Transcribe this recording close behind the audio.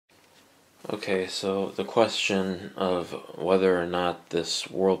Okay, so the question of whether or not this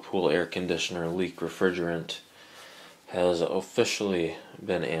Whirlpool air conditioner leak refrigerant has officially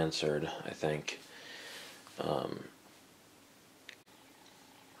been answered, I think.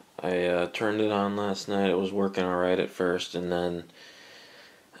 I turned it on last night. It was working alright at first, and then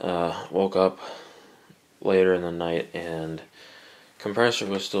woke up later in the night and compressor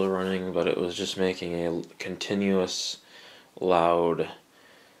was still running, but it was just making a continuous loud,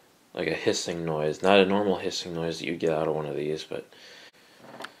 like a hissing noise. Not a normal hissing noise that you get out of one of these, but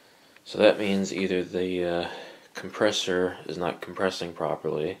so that means either the compressor is not compressing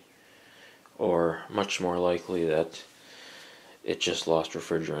properly, or much more likely that it just lost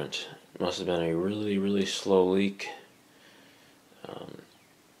refrigerant. It must have been a really, really slow leak,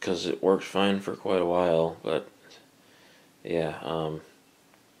 because it worked fine for quite a while, but yeah, I'm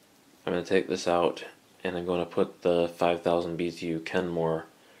going to take this out and I'm going to put the 5000 BTU Kenmore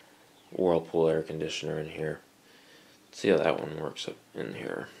Whirlpool air conditioner in here. See how that one works up in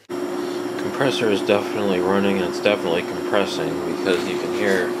here. Compressor is definitely running and it's definitely compressing because you can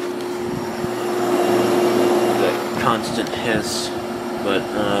hear that constant hiss, but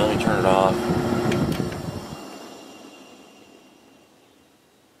let me turn it off.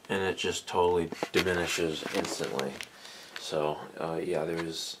 And it just totally diminishes instantly. So, yeah,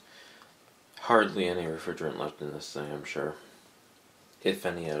 there's hardly any refrigerant left in this thing, I'm sure. If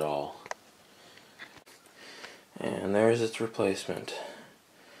any at all. And there's its replacement.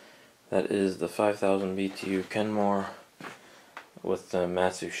 That is the 5000 BTU Kenmore with the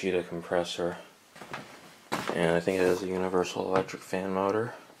Matsushita compressor. And I think it has a universal electric fan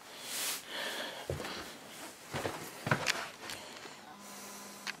motor.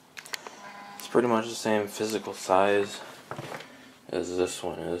 It's pretty much the same physical size as this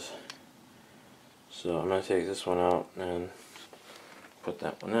one is. So I'm going to take this one out and put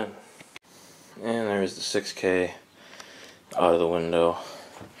that one in. And there's the 6K out of the window.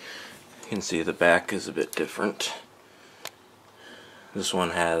 You can see the back is a bit different. This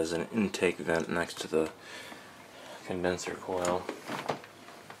one has an intake vent next to the condenser coil.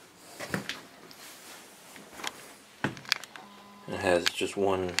 It has just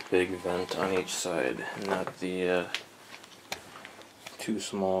one big vent on each side, not the two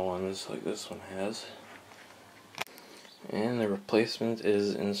small ones like this one has. And the replacement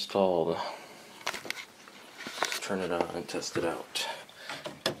is installed. Let's turn it on and test it out.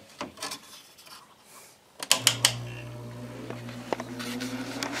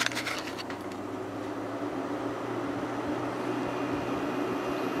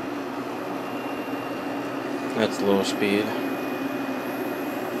 That's low speed.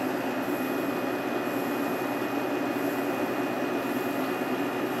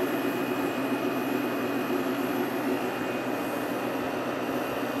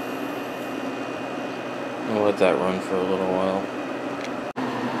 I'll let that run for a little while.